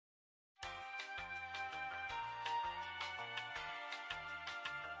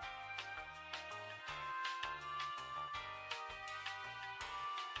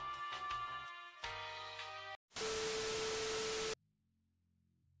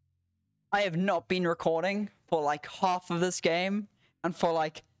I have not been recording for like half of this game and for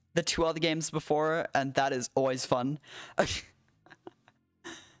like the 2 other games before, and that is always fun.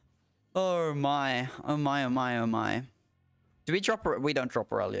 Oh my, oh my, oh my, oh my. Do we drop? We don't drop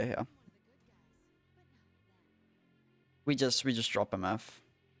Irelia here. We just drop MF.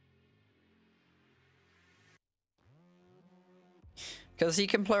 Because he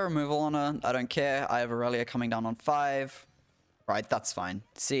can play removal on her. I don't care. I have Irelia coming down on 5. Right, that's fine.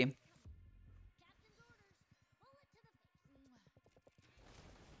 See?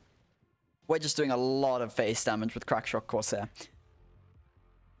 We're just doing a lot of face damage with Crackshot Corsair.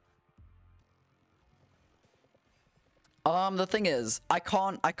 The thing is, I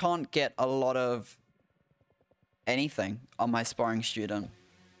can't get a lot of anything on my sparring student.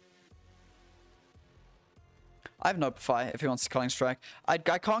 I have Notify if he wants to Culling Strike. I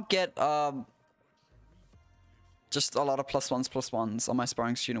can't get just a lot of +1s on my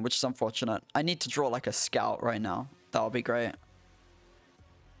sparring student, which is unfortunate. I need to draw like a scout right now. That would be great.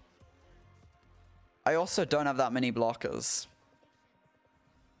 I also don't have that many blockers.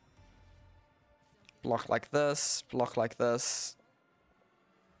 Block like this, block like this.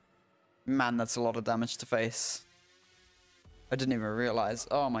 Man, that's a lot of damage to face. I didn't even realize.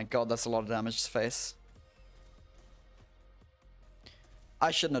 Oh my god, that's a lot of damage to face.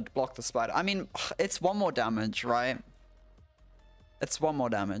 I shouldn't have blocked the spider. I mean, it's 1 more damage, right? It's 1 more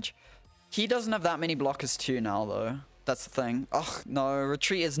damage. He doesn't have that many blockers too now, though. That's the thing. Oh, no.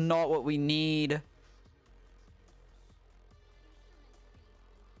 Retreat is not what we need.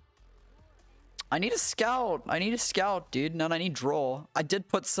 I need a scout. I need a scout, dude. No, I need draw. I did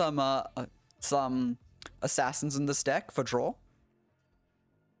put some assassins in this deck for draw.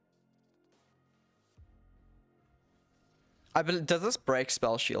 I believe, does this break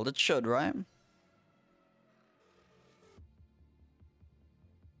spell shield? It should, right?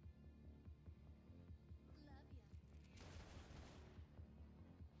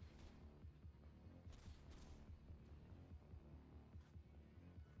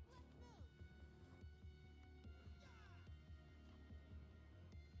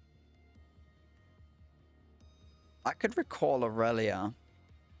 I could recall Irelia.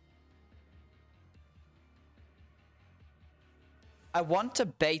 I want to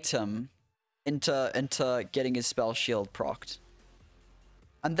bait him into getting his spell shield procced.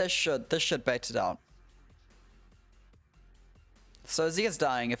 And this should bait it out. So Azir's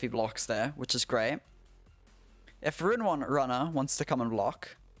dying if he blocks there, which is great. If Runner wants to come and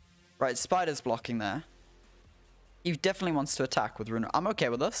block. Right, Spider's blocking there. He definitely wants to attack with Rune. I'm okay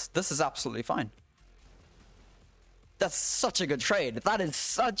with this. This is absolutely fine. That's such a good trade. That is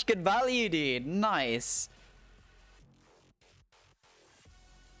such good value, dude. Nice.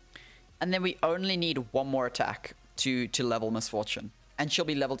 And then we only need 1 more attack to level Miss Fortune. And she'll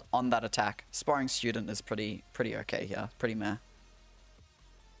be leveled on that attack. Sparring student is pretty okay here. Pretty meh.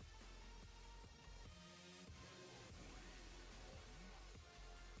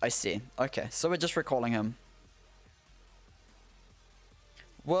 I see. Okay, so we're just recalling him.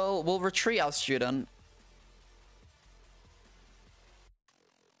 We'll retreat our student.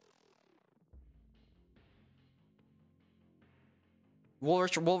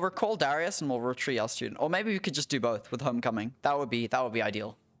 We'll recall Darius and we'll retreat our student. Or maybe we could just do both with Homecoming. That would be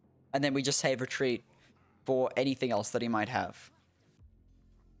ideal. And then we just save retreat for anything else that he might have.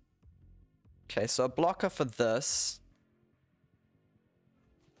 Okay, so a blocker for this.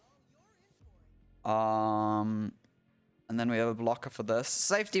 And then we have a blocker for this.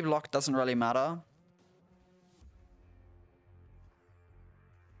 Safety block doesn't really matter.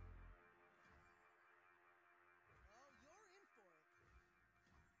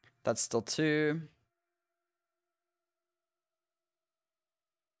 That's still 2.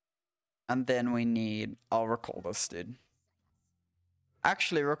 And then we need... I'll recall this, dude.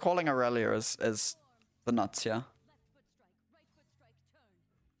 Actually, recalling Irelia is the nuts, yeah.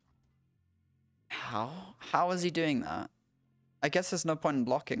 How is he doing that? I guess there's no point in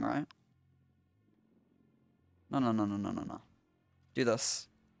blocking, right? No. Do this.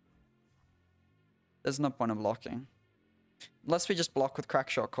 There's no point in blocking. Unless we just block with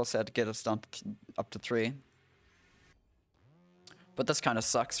Crackshot Corsair to get us down to up to 3. But this kind of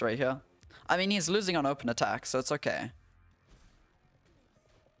sucks right here. I mean, he's losing on open attack, so it's okay.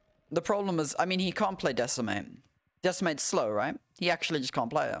 The problem is, I mean, he can't play Decimate. Decimate's slow, right? He actually just can't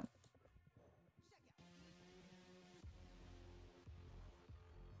play it.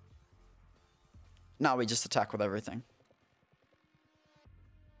 Now we just attack with everything.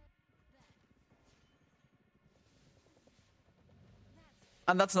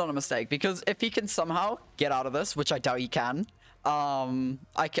 And that's not a mistake, because if he can somehow get out of this, which I doubt he can,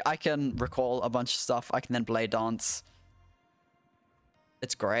 I can recall a bunch of stuff. I can then blade dance.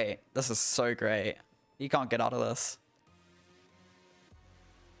 It's great. This is so great. You can't get out of this.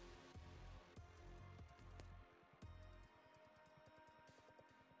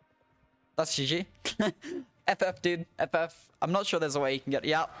 That's GG. FF, dude. FF. I'm not sure there's a way you can get...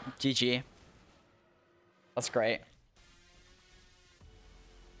 Yeah, GG. That's great.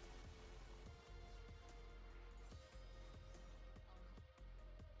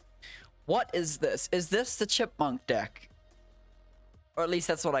 What is this? Is this the chipmunk deck? Or at least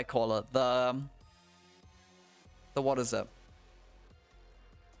that's what I call it. The what is it?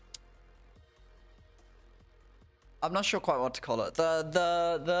 I'm not sure quite what to call it.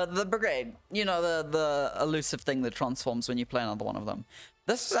 The brigade. You know, the elusive thing that transforms when you play another one of them.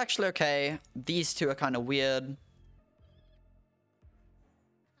 This is actually okay. These two are kind of weird.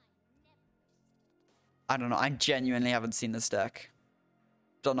 I don't know. I genuinely haven't seen this deck.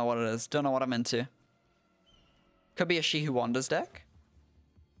 Don't know what it is. Don't know what I'm into. Could be a She Who Wanders deck.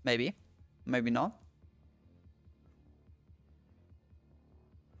 Maybe. Maybe not.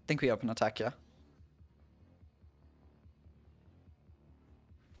 Think we open attack, yeah.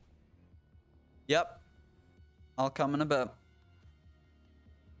 Yep. I'll come in a bit.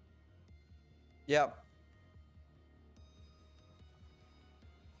 Yep.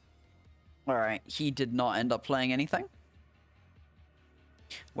 Alright, he did not end up playing anything.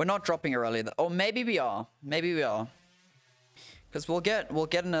 We're not dropping Irelia. Oh, maybe we are. Maybe we are. Because we'll get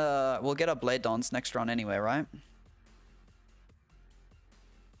a blade dance next round anyway, right?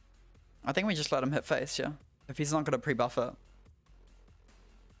 I think we just let him hit face, yeah. If he's not gonna pre-buff it.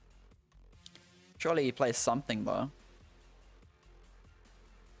 Surely he plays something though.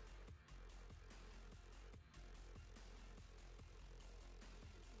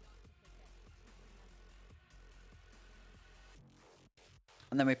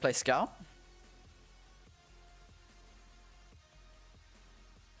 And then we play Scout.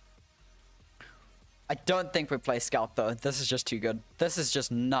 I don't think we play Scout though. This is just too good. This is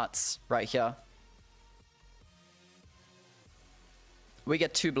just nuts right here. We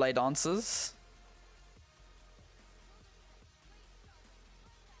get 2 blade dances.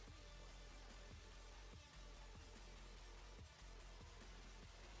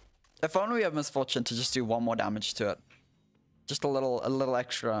 If only we have Miss Fortune to just do 1 more damage to it. Just a little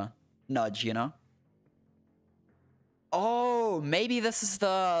extra nudge, you know? Oh, maybe this is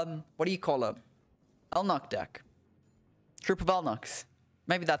the... what do you call it? Elnock deck. Troop of Elnocks.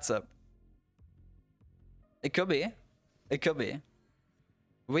 Maybe that's it. It could be. It could be.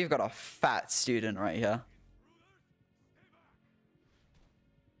 We've got a fat student right here.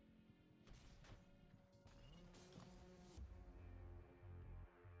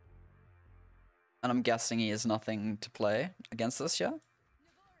 And I'm guessing he has nothing to play against this, yeah?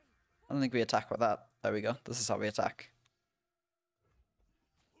 I don't think we attack with that. There we go. This is how we attack.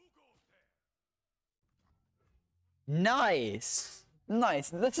 Nice! Nice.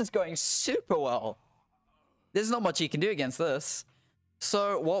 This is going super well. There's not much you can do against this.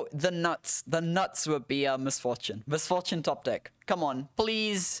 So, what? The nuts would be Miss Fortune. Miss Fortune top deck. Come on,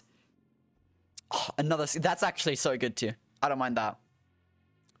 please. Oh, another... That's actually so good too. I don't mind that.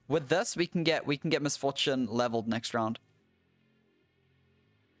 With this, we can get Miss Fortune leveled next round.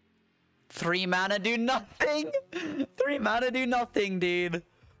 3 mana do nothing. 3 mana do nothing, dude.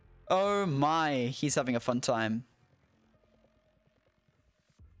 Oh my, he's having a fun time.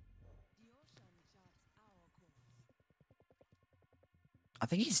 I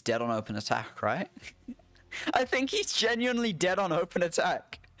think he's dead on open attack, right? I think he's genuinely dead on open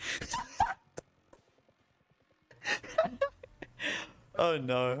attack. Oh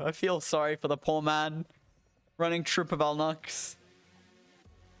no, I feel sorry for the poor man. Running Troop of Elnocks.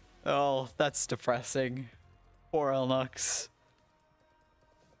 Oh, that's depressing. Poor Elnocks.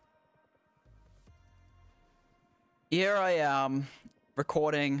 Here I am,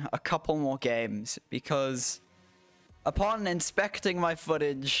 recording a couple more games, because upon inspecting my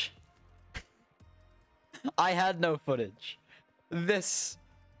footage, I had no footage. This...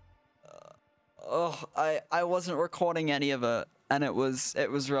 I wasn't recording any of it. And it was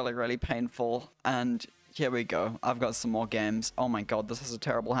really, really painful. And here we go. I've got some more games. Oh my god, this is a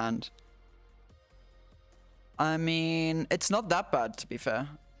terrible hand. I mean, it's not that bad, to be fair.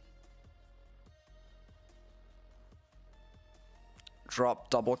 Drop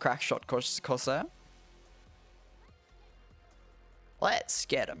double crack shot Corsair. Let's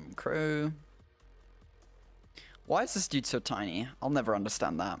get him, crew. Why is this dude so tiny? I'll never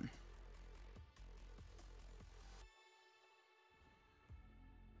understand that.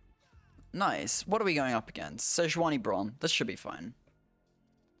 Nice. What are we going up against? Sejuani Braun. This should be fine.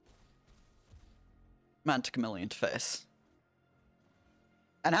 Manta Chameleon to face.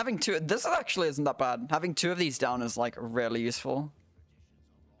 And having two... This actually isn't that bad. Having two of these down is, like, really useful.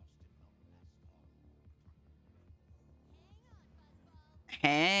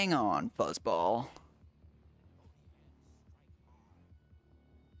 Hang on, Fuzzball.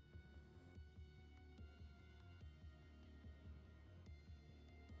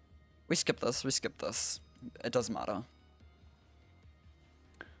 We skip this. We skip this. It doesn't matter.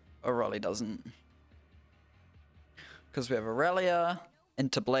 It really doesn't. Because we have Irelia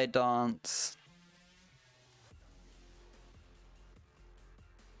into Blade Dance.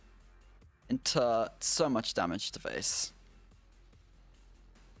 Into so much damage to face.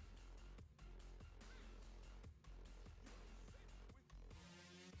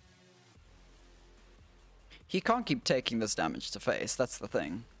 He can't keep taking this damage to face, that's the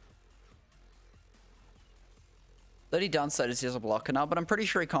thing. 30 downside is he has a blocker now, but I'm pretty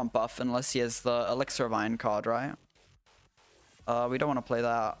sure he can't buff unless he has the Elixir of Iron card, right? We don't want to play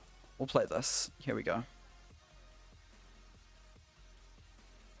that. We'll play this. Here we go.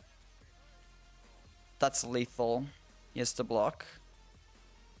 That's lethal. He has to block.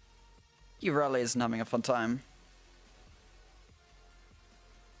 He really isn't having a fun time.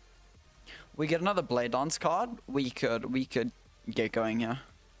 We get another Blade Dance card. We could get going here.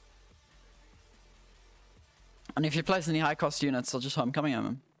 And if he plays any high cost units, I'll just homecoming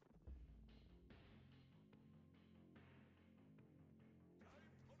him.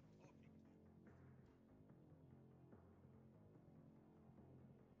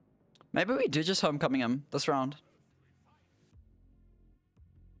 Maybe we do just homecoming him this round.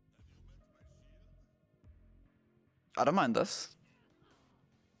 I don't mind this.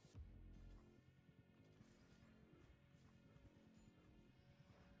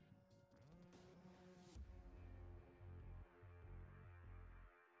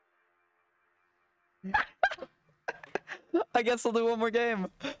 I guess I'll do one more game.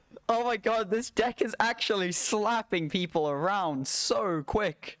 Oh my god, this deck is actually slapping people around so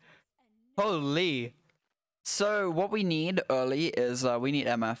quick. Holy. So what we need early is we need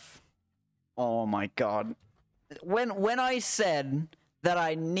MF. Oh my god. When I said that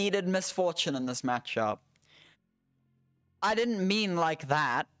I needed Miss Fortune in this matchup, I didn't mean like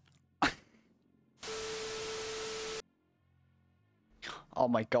that. Oh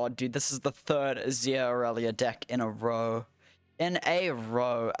my god, dude, this is the third Azir Irelia deck in a row. And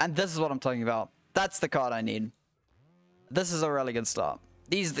this is what I'm talking about. That's the card I need. This is a really good start.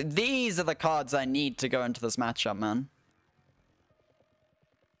 These are the cards I need to go into this matchup, man.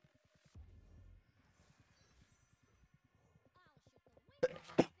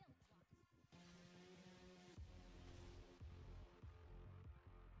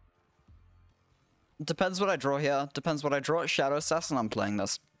 Depends what I draw here. Depends what I draw. Shadow Assassin, I'm playing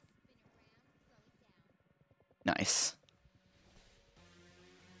this. Nice.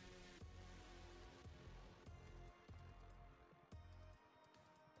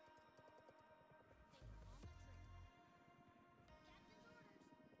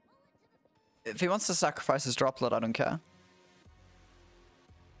 If he wants to sacrifice his droplet, I don't care.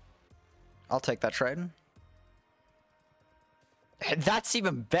 I'll take that trade. That's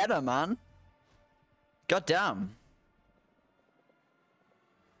even better, man. God damn.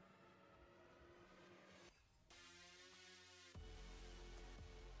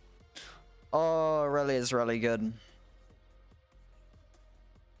 Oh, Irelia is really good.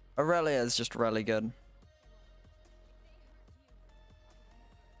 Irelia is just really good.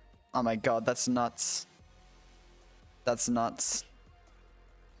 Oh my god, that's nuts. That's nuts.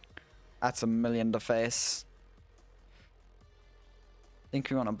 That's a million to face. I think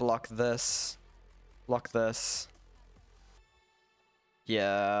we want to block this. Block this.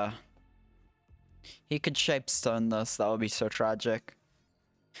 Yeah. He could shapestone this. That would be so tragic.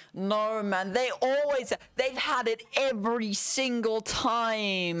 No, man. They've had it every single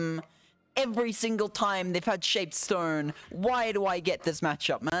time. Every single time they've had shapestone. Why do I get this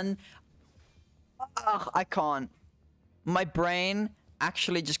matchup, man? Ugh, I can't. My brain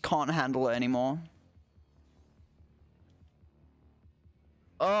actually just can't handle it anymore.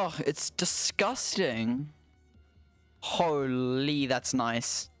 Oh, it's disgusting. Holy, that's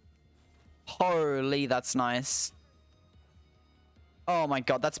nice. Holy, that's nice. Oh my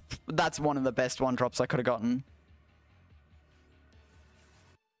god, that's one of the best one drops I could have gotten.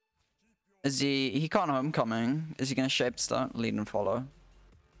 Is he can't homecoming. Is he gonna shapestone? Lead and follow.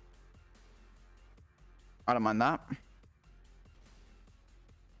 I don't mind that.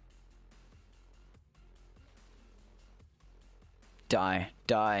 Die.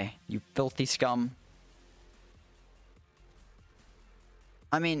 Die. You filthy scum.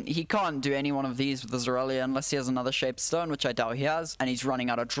 I mean, he can't do any one of these with AzIrelia unless he has another shaped stone, which I doubt he has. And he's running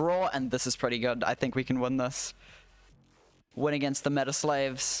out of draw, and this is pretty good. I think we can win this. Win against the meta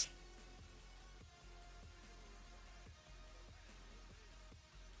slaves.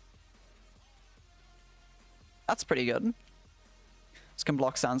 That's pretty good. This can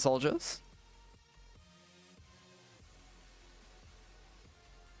block sand soldiers.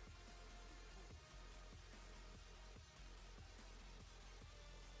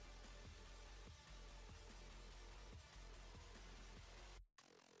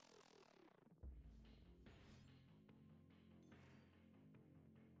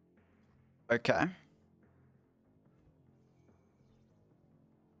 Okay.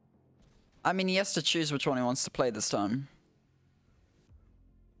 I mean, he has to choose which one he wants to play this time.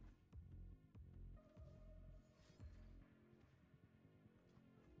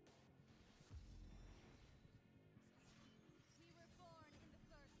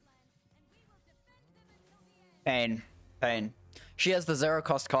 Pain. Pain. She has the 0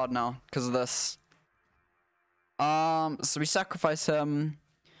 cost card now because of this. So we sacrifice him.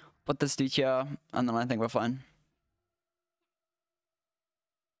 Put this dude here, and then I think we're fine.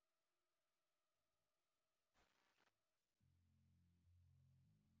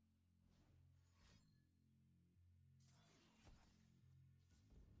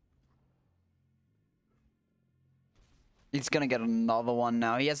 He's gonna get another one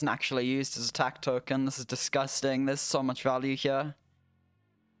now. He hasn't actually used his attack token. This is disgusting. There's so much value here.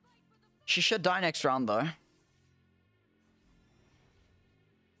 She should die next round, though.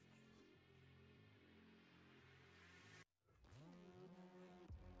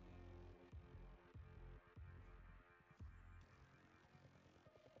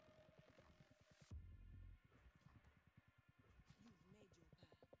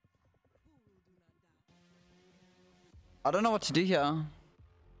 I don't know what to do here.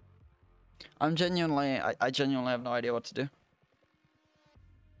 I genuinely have no idea what to do.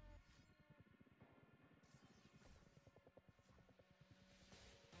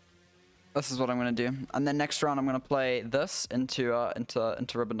 This is what I'm gonna do. And then next round I'm gonna play this into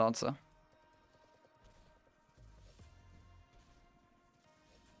Ribbon Dancer.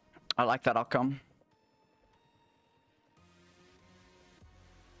 I like that outcome.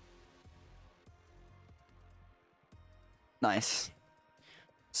 Nice.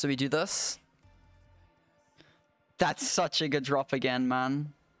 So we do this. That's such a good drop again,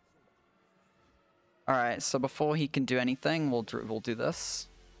 man. All right, so before he can do anything, we'll do this.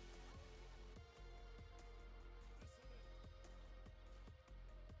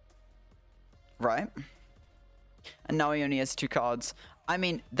 Right. And now he only has 2 cards. I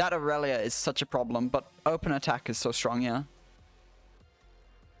mean, that Irelia is such a problem, but open attack is so strong here.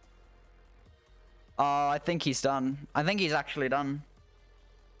 I think he's done. I think he's actually done.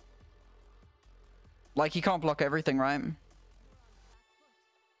 Like, he can't block everything, right?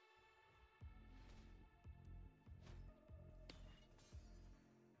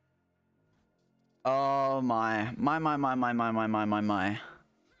 Oh my. My.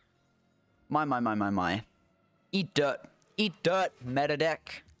 Eat dirt. Eat dirt, meta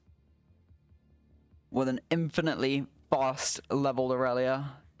deck. With an infinitely fast leveled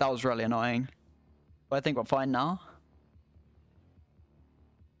Irelia. That was really annoying. But I think we're fine now.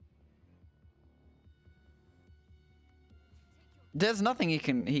 There's nothing he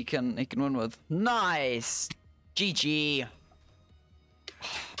can win with. Nice! GG.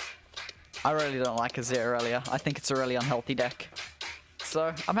 I really don't like Azir Irelia. I think it's a really unhealthy deck.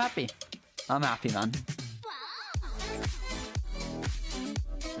 So I'm happy. I'm happy, man.